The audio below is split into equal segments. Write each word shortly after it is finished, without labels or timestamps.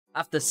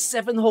After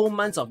 7 whole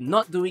months of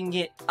not doing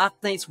it,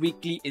 Arknights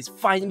Weekly is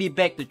finally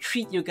back to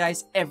treat you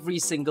guys every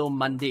single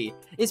Monday.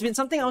 It's been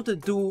something I want to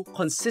do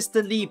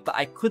consistently, but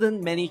I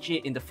couldn't manage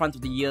it in the front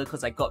of the year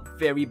because I got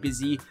very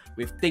busy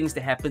with things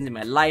that happened in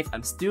my life.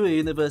 I'm still a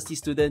university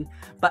student,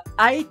 but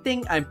I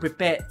think I'm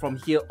prepared from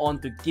here on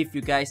to give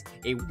you guys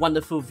a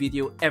wonderful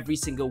video every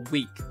single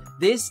week.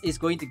 This is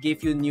going to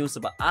give you news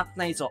about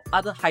Arknights or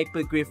other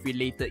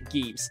Hypergryph-related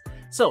games.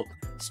 So,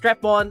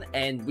 strap on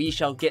and we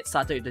shall get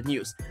started with the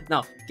news.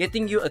 Now,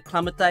 getting you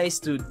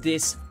acclimatized to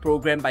this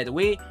program, by the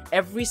way,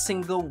 every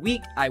single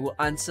week I will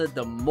answer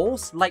the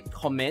most liked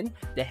comment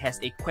that has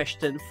a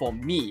question for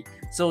me.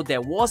 So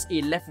there was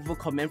a leftover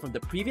comment from the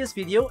previous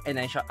video and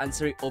I shall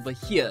answer it over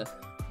here.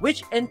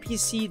 Which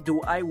NPC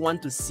do I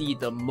want to see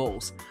the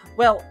most?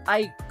 Well,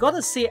 I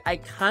gotta say I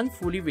can't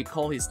fully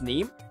recall his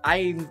name.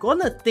 I'm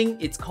gonna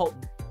think it's called...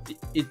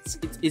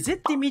 Is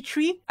it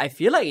Dimitri? I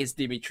feel like it's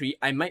Dimitri.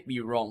 I might be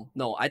wrong.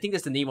 No, I think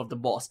that's the name of the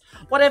boss.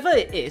 Whatever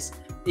it is,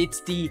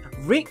 it's the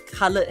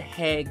red-colored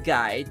hair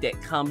guy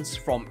that comes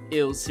from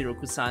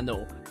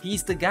Siracusano.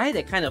 He's the guy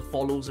that kind of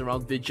follows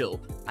around Vigil.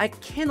 I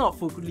cannot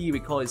fully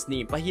recall his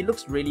name, but he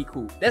looks really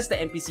cool. That's the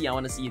NPC I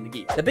want to see in the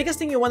game. The biggest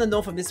thing you want to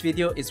know from this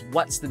video is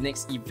what's the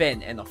next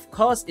event, and of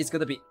course, it's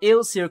gonna be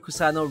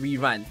Siracusano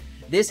Rerun.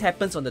 This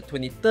happens on the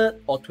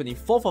 23rd or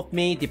 24th of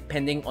May,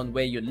 depending on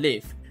where you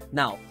live.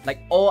 Now,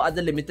 like all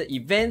other limited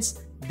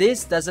events,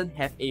 this doesn't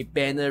have a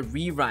banner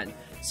rerun.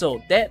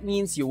 So that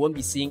means you won't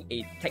be seeing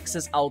a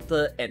Texas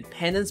Outer and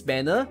Penance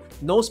banner,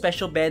 no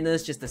special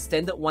banners, just the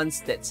standard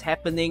ones that's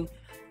happening.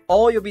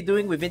 All you'll be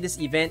doing within this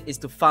event is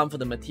to farm for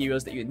the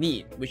materials that you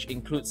need, which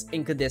includes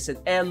incandescent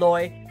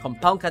alloy,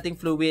 compound cutting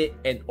fluid,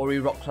 and Ori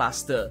rock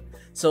cluster.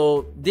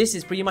 So this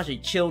is pretty much a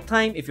chill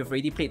time if you've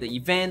already played the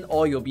event.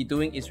 All you'll be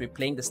doing is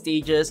replaying the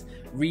stages,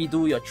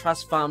 redo your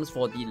trust farms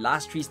for the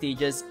last 3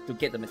 stages to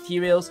get the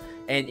materials,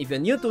 and if you're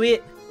new to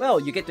it, well,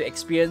 you get to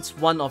experience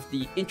one of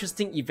the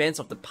interesting events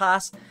of the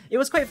past. It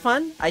was quite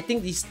fun. I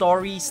think the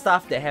story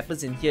stuff that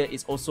happens in here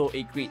is also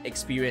a great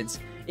experience.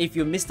 If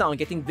you missed out on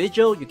getting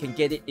Vigil, you can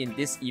get it in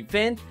this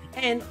event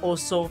and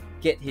also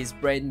get his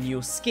brand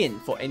new skin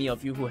for any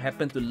of you who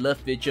happen to love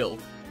Vigil.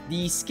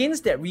 The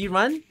skins that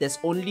rerun, there's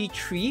only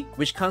 3,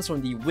 which comes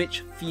from the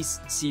Witch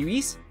Feast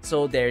series.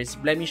 So there's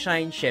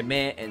Blemishine,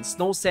 Shemare, and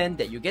Snow Sand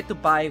that you get to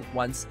buy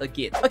once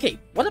again. Okay,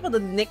 what about the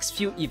next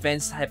few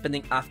events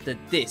happening after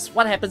this?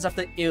 What happens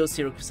after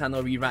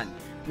Siracusano Rerun?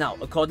 Now,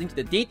 according to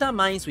the data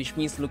mines, which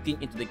means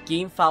looking into the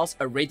game files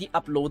already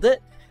uploaded,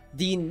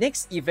 the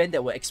next event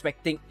that we're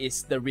expecting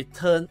is the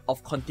return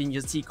of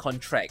Contingency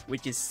Contract,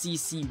 which is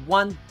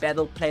CC1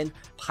 Battle Plan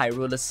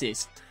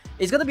Pyrolysis.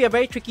 It's gonna be a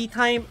very tricky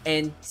time,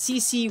 and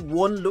CC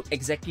won't look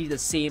exactly the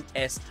same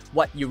as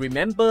what you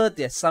remember.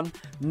 There's some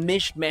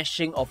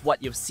mishmashing of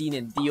what you've seen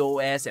in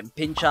DOS and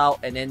Pinch Out,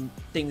 and then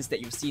things that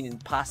you've seen in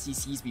past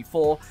CCs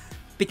before,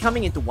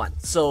 becoming into one.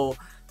 So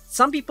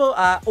some people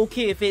are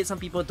okay with it, some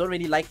people don't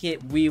really like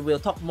it. We will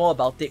talk more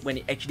about it when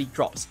it actually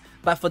drops.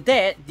 But for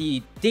that,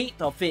 the date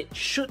of it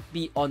should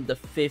be on the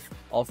 5th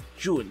of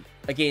June.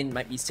 Again,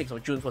 might be 6th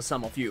of June for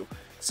some of you.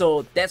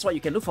 So that's what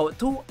you can look forward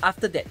to.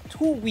 After that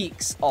 2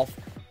 weeks of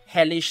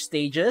hellish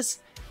stages,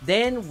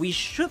 then we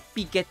should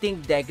be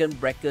getting Dagon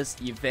Breakers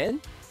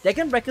event.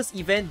 Dagon Breakers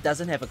event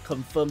doesn't have a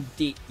confirmed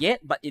date yet,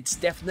 but it's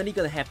definitely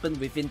gonna happen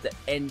within the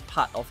end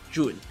part of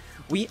June.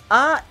 We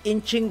are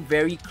inching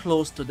very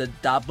close to the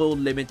double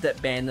limited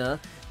banner,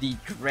 the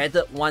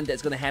dreaded one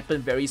that's gonna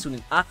happen very soon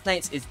in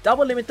Arknights. Is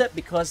double limited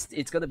because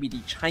it's gonna be the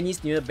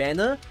Chinese New Year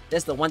banner.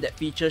 That's the one that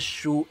features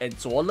Shu and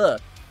Zuola.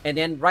 And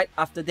then right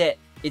after that,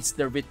 it's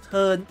the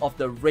return of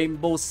the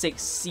Rainbow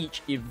Six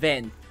Siege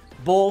event.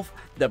 Both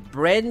the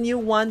brand new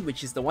one,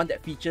 which is the one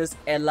that features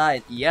Ella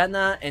and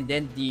Iana, and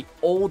then the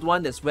old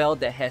one as well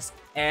that has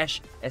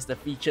Ash as the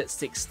featured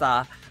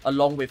 6-star,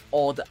 along with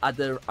all the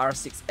other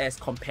R6S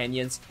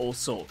companions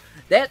also.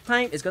 That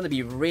time is going to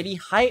be really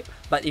hype,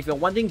 but if you're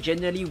wondering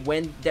generally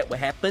when that will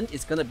happen,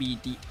 it's going to be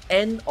the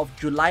end of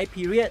July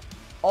period,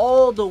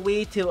 all the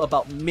way till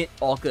about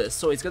mid-August.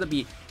 So it's going to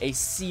be a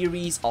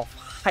series of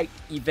hype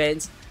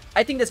events.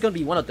 I think that's going to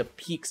be one of the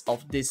peaks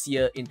of this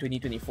year in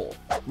 2024.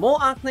 More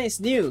Arknights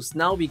news.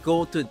 Now we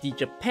go to the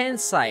Japan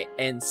side,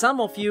 and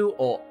some of you,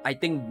 or I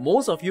think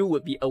most of you,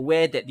 would be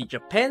aware that the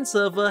Japan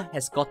server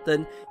has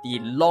gotten the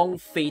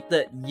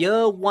long-fated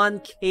Year 1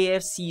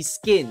 KFC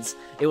skins.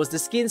 It was the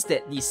skins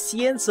that the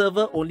CN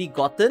server only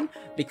gotten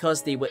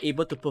because they were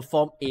able to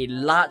perform a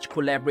large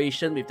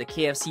collaboration with the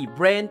KFC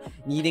brand,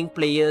 needing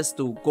players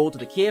to go to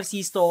the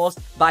KFC stores,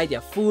 buy their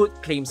food,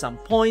 claim some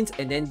points,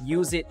 and then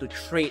use it to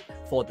trade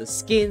for the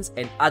skins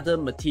and other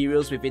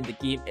materials within the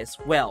game as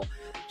well.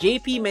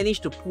 JP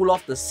managed to pull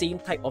off the same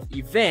type of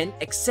event,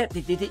 except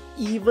they did it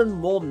even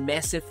more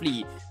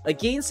massively.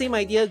 Again, same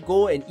idea,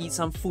 go and eat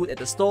some food at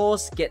the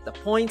stores, get the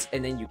points,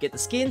 and then you get the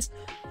skins.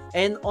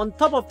 And on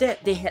top of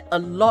that, they had a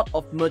lot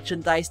of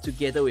merchandise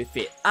together with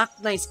it.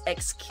 Arknights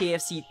X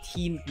KFC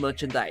themed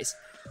merchandise.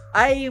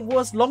 I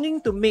was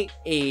longing to make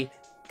a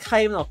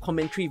kind of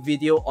commentary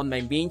video on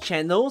my main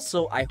channel,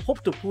 so I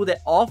hope to pull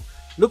that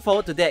off look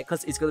forward to that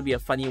because it's going to be a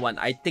funny one.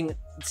 I think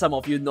some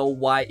of you know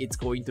why it's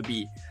going to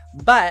be.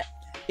 But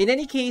in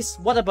any case,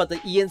 what about the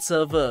EN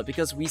server?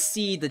 Because we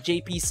see the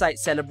JP site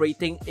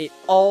celebrating it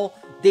all.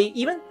 They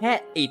even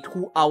had a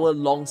 2-hour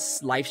long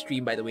live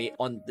stream, by the way,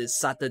 on this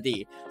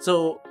Saturday.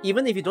 So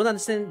even if you don't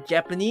understand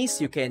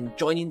Japanese, you can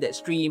join in that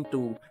stream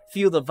to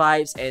feel the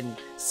vibes and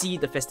see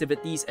the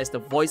festivities as the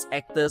voice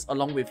actors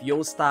along with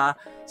YoStar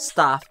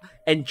staff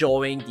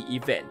enjoying the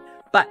event.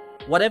 But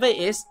whatever it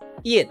is,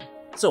 Ian,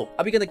 so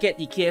are we gonna get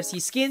the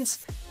KFC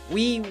skins?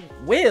 We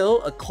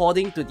will,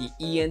 according to the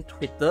EN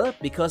Twitter,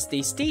 because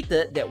they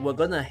stated that we're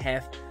gonna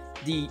have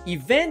the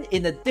event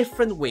in a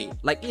different way.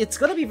 Like, it's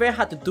gonna be very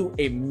hard to do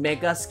a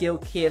mega scale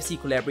KFC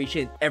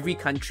collaboration in every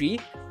country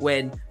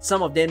when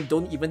some of them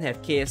don't even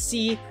have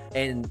KFC,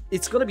 and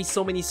it's gonna be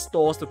so many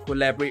stores to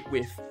collaborate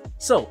with.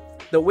 So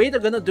the way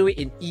they're gonna do it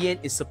in EN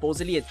is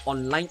supposedly an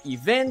online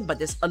event, but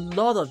there's a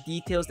lot of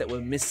details that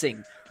we're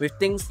missing, with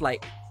things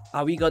like,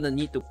 are we gonna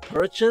need to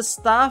purchase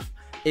stuff?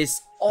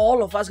 Is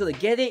all of us gonna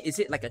get it? Is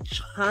it like a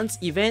chance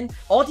event?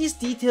 All these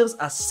details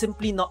are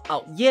simply not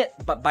out yet,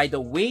 but by the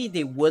way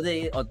they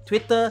worded it on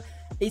Twitter,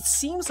 it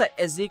seems like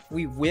as if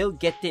we will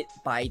get it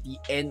by the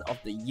end of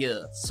the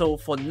year. So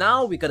for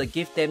now, we're gonna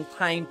give them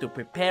time to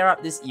prepare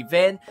up this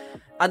event.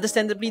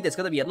 Understandably, there's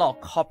gonna be a lot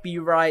of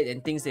copyright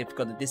and things they've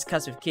got to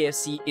discuss with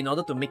KFC in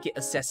order to make it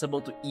accessible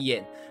to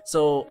EN.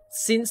 So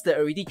since they're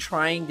already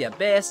trying their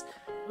best,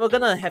 we're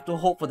gonna have to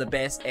hope for the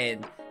best,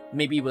 and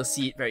maybe we'll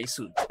see it very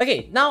soon.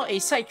 Okay, now a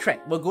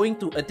sidetrack. We're going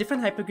to a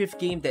different Hypergryph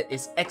game that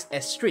is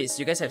Astris.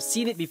 You guys have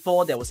seen it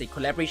before. There was a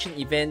collaboration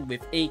event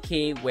with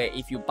AK where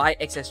if you buy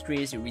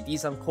Astris, you redeem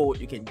some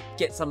code, you can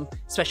get some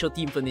special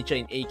team furniture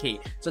in AK.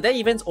 So that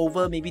event's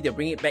over. Maybe they'll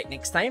bring it back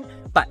next time.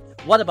 But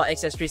what about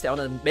Astris that I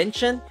want to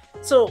mention?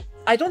 So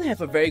I don't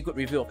have a very good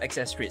review of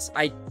Astris.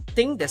 I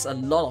think there's a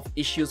lot of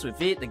issues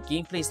with it. The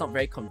gameplay is not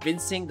very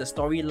convincing. The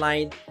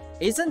storyline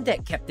isn't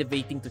that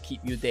captivating to keep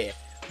you there.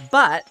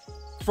 But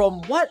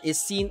from what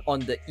is seen on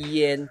the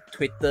EN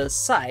Twitter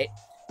site,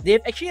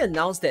 they've actually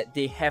announced that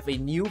they have a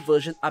new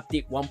version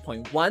update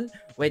 1.1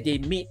 where they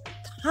made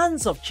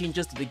tons of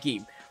changes to the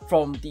game.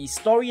 From the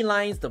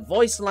storylines, the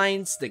voice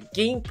lines, the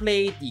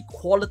gameplay, the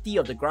quality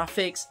of the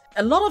graphics.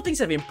 A lot of things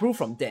have improved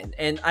from then,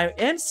 and I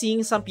am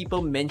seeing some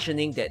people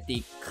mentioning that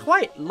they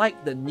quite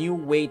like the new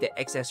way that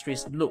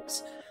Astris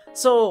looks.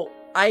 So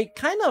I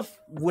kind of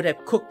would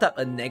have cooked up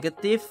a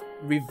negative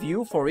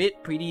review for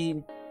it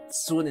pretty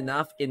soon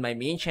enough in my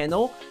main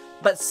channel,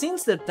 but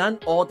since they've done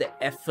all the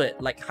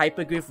effort, like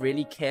Hypergryph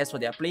really cares for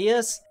their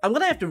players, I'm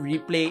gonna have to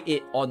replay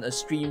it on a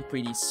stream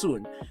pretty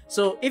soon.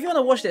 So if you want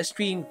to watch that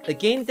stream,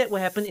 again, that will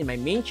happen in my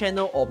main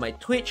channel or my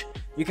Twitch.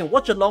 You can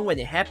watch along when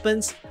it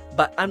happens,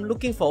 but I'm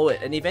looking forward,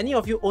 and if any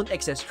of you own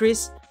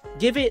Astris,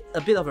 give it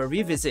a bit of a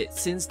revisit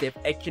since they've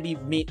actually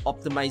made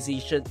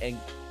optimization and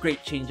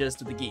great changes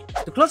to the game.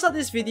 To close out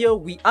this video,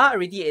 we are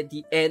already at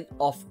the end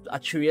of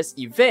Astris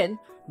event,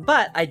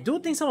 but I do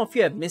think some of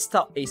you have missed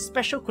out a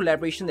special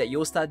collaboration that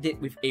YoStar did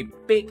with a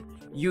big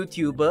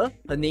YouTuber.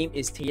 Her name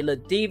is Taylor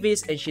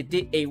Davis, and she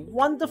did a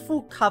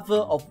wonderful cover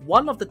of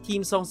one of the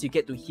theme songs you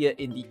get to hear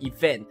in the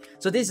event.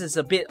 So this is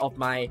a bit of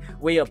my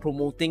way of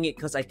promoting it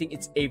because I think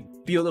it's a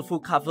beautiful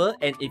cover,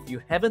 and if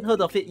you haven't heard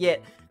of it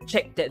yet,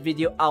 check that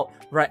video out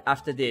right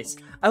after this.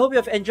 I hope you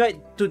have enjoyed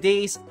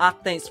today's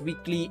Arknights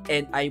Weekly,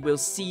 and I will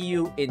see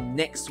you in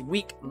next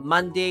week,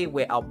 Monday,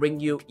 where I'll bring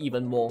you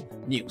even more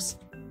news.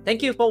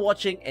 Thank you for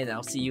watching, and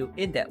I'll see you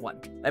in that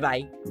one. Bye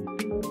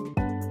bye.